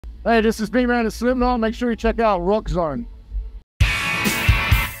Hey, this is Vman and Slipknot. Make sure you check out Rock Zone.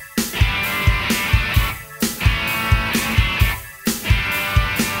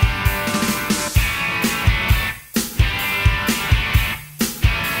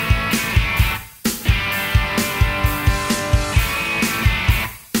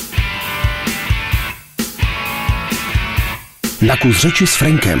 Na kus řeči s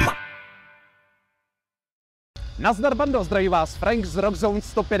Frankem. Nazdar bando, zdraví vás Frank z Rock Zone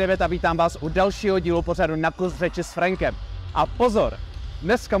 105.9 a vítám vás u dalšího dílu pořadu Na kus řeči s Frankem. A pozor,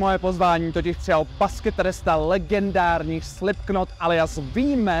 dneska moje pozvání totiž přijal baskytarista legendárních SLIPKNOT alias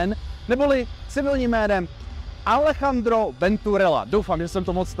Vman, neboli civilním jménem Alessandro Venturella. Doufám, že jsem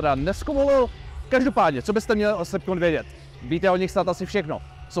to moc teda neskomolil. Každopádně, co byste měli o SLIPKNOT vědět? Víte o nich snad asi všechno.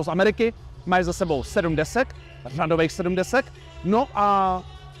 Jsou z Ameriky, mají za sebou 7 desek, řadových 7 desek. No a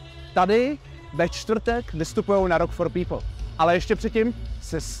tady ve čtvrtek vystupují na Rock for People. Ale ještě předtím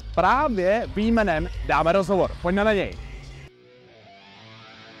si právě Vmanem dáme rozhovor. Pojďme na něj.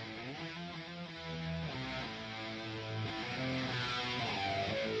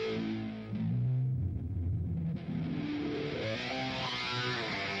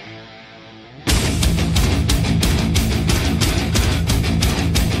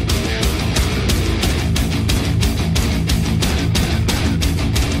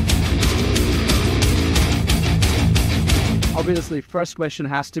 Obviously, first question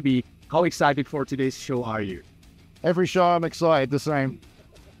has to be, how excited for today's show are you? Every show I'm excited the same.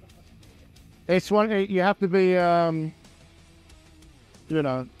 It's one, you have to be, you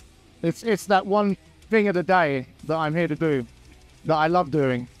know, it's that one thing of the day that I'm here to do, that I love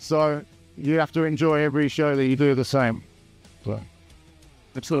doing. So you have to enjoy every show that you do the same. So.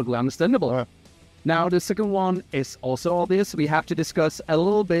 Absolutely understandable. Now, the second one is also obvious. We have to discuss a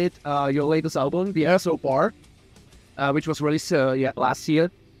little bit your latest album, The So Far, which was released last year.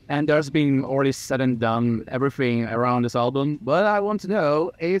 And there's been already said and done everything around this album. But I want to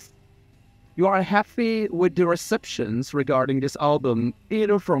know if you are happy with the receptions regarding this album,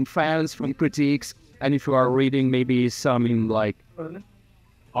 either from fans, from critiques, and if you are reading maybe some like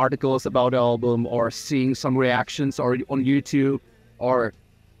articles about the album or seeing some reactions or on YouTube or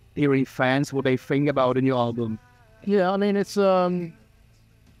hearing fans what they think about the new album. Yeah, I mean, it's,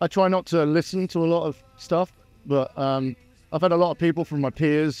 I try not to listen to a lot of stuff, but I've had a lot of people from my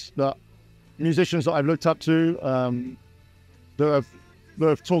peers, musicians that I've looked up to, that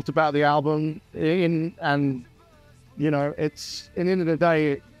have talked about the album, and you know, it's in the end of the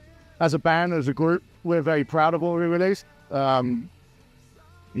day, as a band, as a group, we're very proud of what we released. You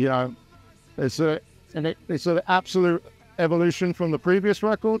know, it's an absolute evolution from the previous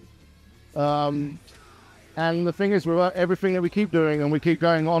record, and the thing is, with everything that we keep doing and we keep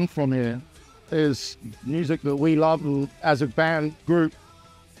going on from here, is music that we love as a band group.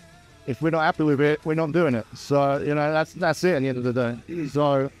 If we're not happy with it, we're not doing it. So, you know, that's it at the end of the day.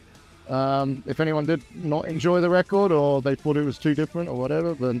 So, if anyone did not enjoy the record or they thought it was too different or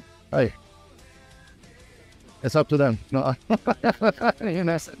whatever, then hey, it's up to them. No, you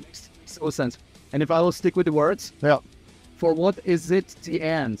know. That makes so sense. And if I will stick with the words, Yeah. For what is it the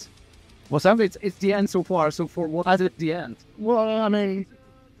end? What's that? It's the end so far. So for what is it the end? Well, I mean,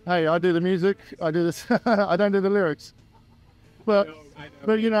 hey, I do the music, I do this, I don't do the lyrics. But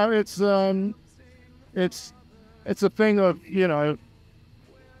you know, it's a thing of, you know,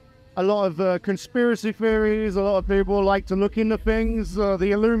 a lot of conspiracy theories. A lot of people like to look into things,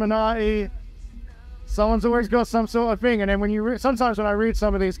 the Illuminati. Someone's always got some sort of thing, and then when sometimes when I read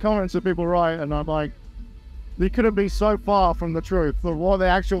some of these comments that people write, and I'm like, they couldn't be so far from the truth of what the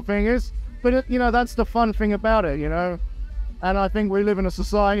actual thing is. But you know, that's the fun thing about it, you know. And I think we live in a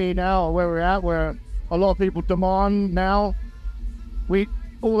society now where we're at, where a lot of people demand now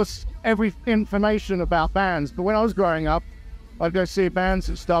every information about bands. But when I was growing up, I'd go see bands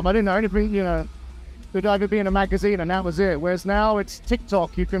and stuff. I didn't know anything, you know. They'd either be in a magazine and that was it. Whereas now it's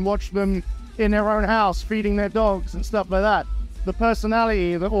TikTok. You can watch them in their own house feeding their dogs and stuff like that. The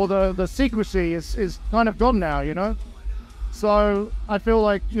personality or the secrecy is kind of gone now, you know. So I feel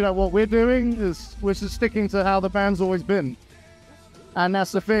like, you know, what we're doing is we're just sticking to how the band's always been. And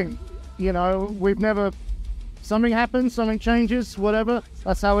that's the thing, you know, something happens, something changes, whatever,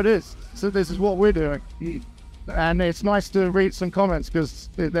 that's how it is. So this is what we're doing. And it's nice to read some comments because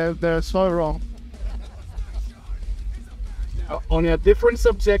they're so wrong. On a different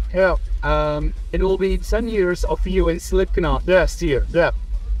subject, it will be 10 years of you in SLIPKNOT. Yes, yeah.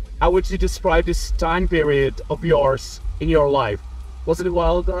 How would you describe this time period of yours in your life? Was it a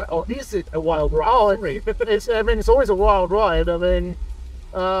wild ride, or is it a wild ride? Oh, it's always a wild ride. I mean,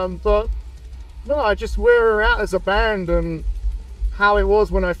 but no, just we're out as a band, and how it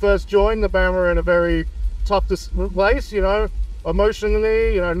was when I first joined. The band were in a very tough place, you know,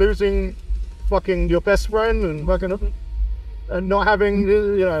 emotionally, you know, losing fucking your best friend and fucking, and not having,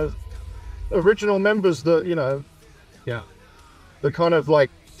 you know, original members that, you know, Yeah. the kind of like,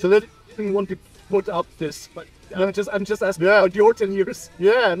 So that didn't want to put up this, but I'm just asking about your 10 years.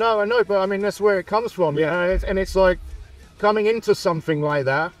 yeah, no, I know, but I mean, that's where it comes from, you know, and it's like coming into something like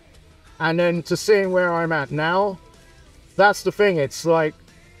that, and then to seeing where I'm at now, that's the thing. It's like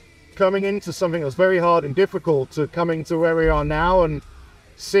coming into something that's very hard and difficult to coming to where we are now and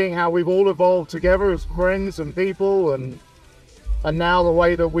seeing how we've all evolved together as friends and people, and now the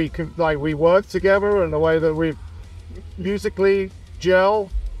way that we can, like, we work together and the way that we musically gel,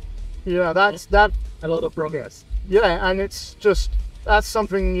 you know, that's A lot of progress. yeah, and it's just, that's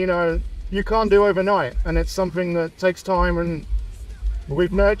something, you know, you can't do overnight, and it's something that takes time, and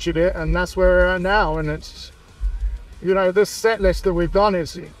we've nurtured it, and that's where we're at now. And it's, you know, this set list that we've done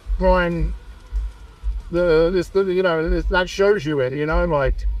is trying you know, that shows you it, you know,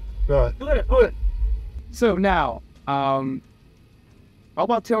 like, So now, how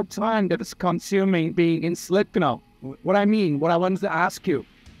about your time that is consuming being in SLIPKNOT? What I wanted to ask you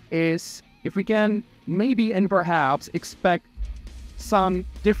is if we can maybe and perhaps expect some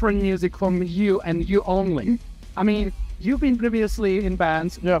different music from you and you only. I mean, you've been previously in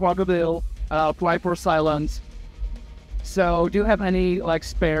bands, Crocodile, Cry for Silence. So do you have any like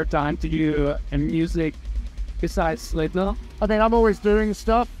spare time to do music besides SLIPKNOT? I mean, I'm always doing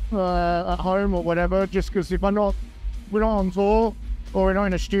stuff at home or whatever, just because if we're not on tour or we're not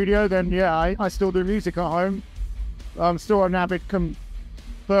in a studio, then yeah, I still do music at home. I'm still an avid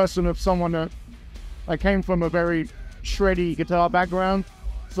person of someone that I came from a very shreddy guitar background,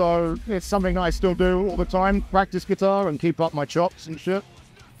 so it's something that I still do all the time, practice guitar and keep up my chops and shit,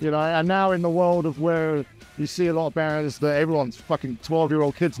 you know. And now in the world of where you see a lot of bands that everyone's fucking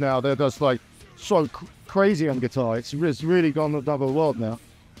 12-year-old kids now, they're just like so crazy on guitar. It's really gone another world now,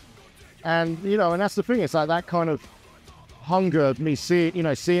 and you know, and that's the thing. It's like that kind of hunger of me seeing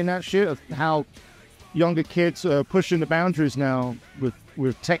that shit of how younger kids are pushing the boundaries now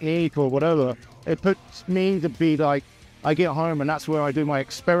with technique or whatever. It puts me to be like, I get home and that's where I do my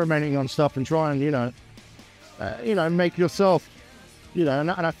experimenting on stuff and try and, you know, make yourself, you know, and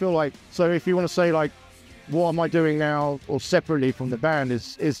I feel like, so if you want to say like, what am I doing now or separately from the band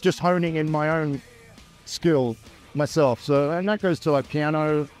is just honing in my own skill myself. So, and that goes to like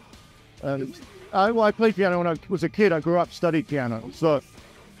piano. I played piano when I was a kid. I grew up, studied piano. So,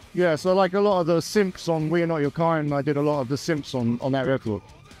 yeah, so like a lot of the synths on We Are Not Your Kind, I did a lot of the synths on that record.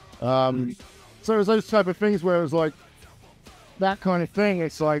 So it was those type of things where it was like, that kind of thing,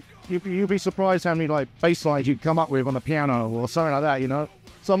 it's like, you'd be surprised how many like bass lines you come up with on the piano or something like that, you know?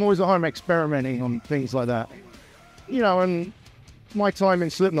 So I'm always at home experimenting on things like that. You know, and my time in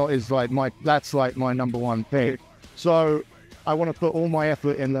SLIPKNOT is like that's like my number one thing. So I want to put all my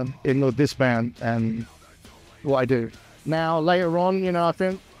effort in this band and what I do. Now, later on, you know, I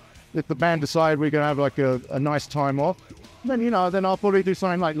think if the band decide we're going to have like a nice time off, then, you know, then I'll probably do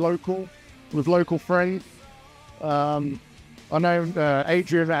something like local, with local friends. I know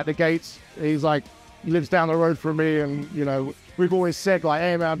Adrian at the Gates, he lives down the road from me, and, you know, we've always said like,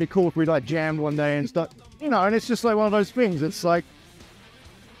 hey man, it'd be cool if we like jammed one day and stuff, you know, and it's just like one of those things. It's like,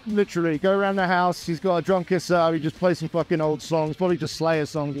 literally, go around the house, he's got a drum kit set up, he just plays some fucking old songs, probably just Slayer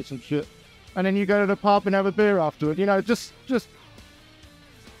songs or some shit. And then you go to the pub and have a beer afterward, you know, just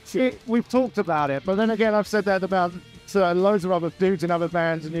we've talked about it, but then again, I've said that about loads of other dudes in other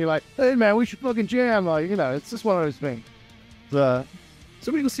bands, and you're like, hey man, we should fucking jam, like, you know, it's just one of those things. So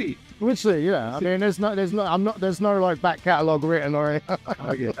we'll see. We'll see, yeah. I mean, there's no like back catalogue written or anything.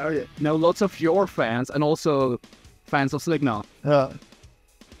 Oh yeah. Now, lots of your fans and also fans of SLIPKNOT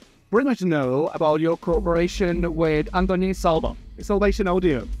pretty much know about your cooperation with Anthony Salva, Salvation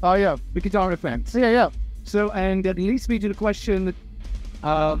Audio. Oh yeah, the guitar effects. Yeah. So, and that leads me to the question: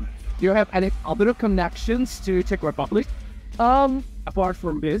 do you have any other connections to Czech Republic apart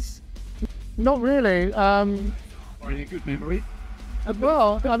from this? Not really. Or any good memory?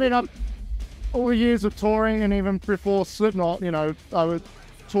 Well, I mean, all the years of touring and even before SLIPKNOT, you know, I would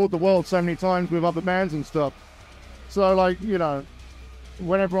toured the world so many times with other bands and stuff. So, like, you know,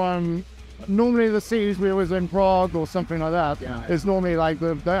 whenever normally the cities we was in Prague or something like that, is normally like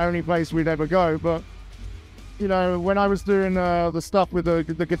the only place we'd ever go. But, you know, when I was doing the stuff with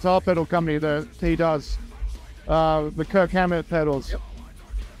the guitar pedal company that he does, the Kirk Hammett pedals,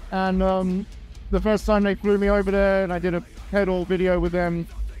 and the first time they flew me over there and I did a pedal video with them,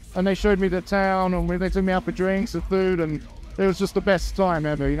 and they showed me the town, and they took me out for drinks and food, and it was just the best time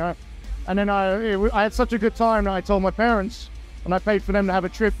ever, you know. And then I had such a good time that I told my parents and I paid for them to have a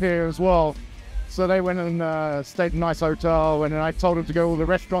trip here as well. So they went and stayed in a nice hotel, and then I told them to go to all the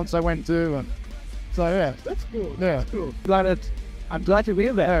restaurants I went to, and so yeah, That's cool. yeah. That's cool. I'm glad to be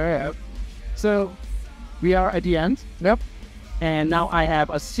there. Yeah. So we are at the end, Yep. and now I have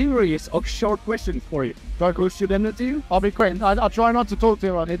a series of short questions for you. Go shoot them to you, I'll be quick. I'll try not to talk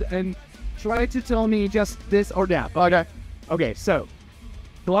too much. and try to tell me just this or that. Okay. Okay, so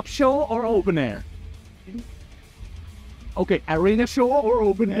club show or open air? Okay, arena show or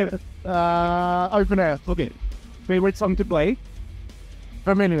open air? Open air. Okay, favorite song to play?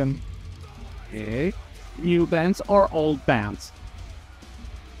 Vermilion. Okay, new bands or old bands?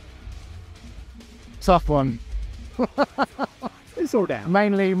 Tough one. This or that?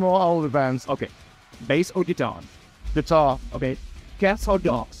 Mainly more older bands. Okay, bass or guitar? Guitar. Okay, cats or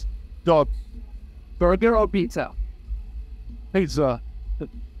dogs? Dog. Burger or pizza? Pizza.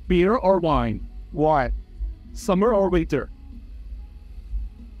 Beer or wine? White. Summer or winter?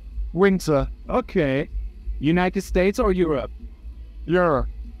 Winter. Okay, United States or Europe? Europe.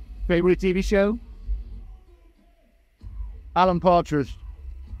 Favorite TV show? Alan Partridge.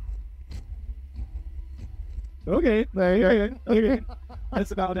 Okay, there you go. Okay,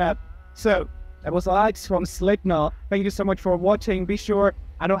 that's about that. So, that was Alex from SLIPKNOT. Thank you so much for watching. Be sure,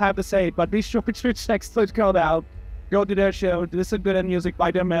 I don't have to say it, but be sure to check SLIPKNOT out. Go to their show, listen to their music,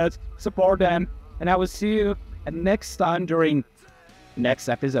 buy their merch, support them, and I will see you next time during next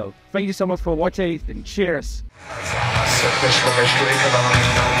episode. Thank you so much for watching, and cheers. Sepeš po veškerých, ale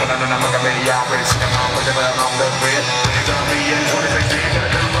mám to na magabě, já pojď,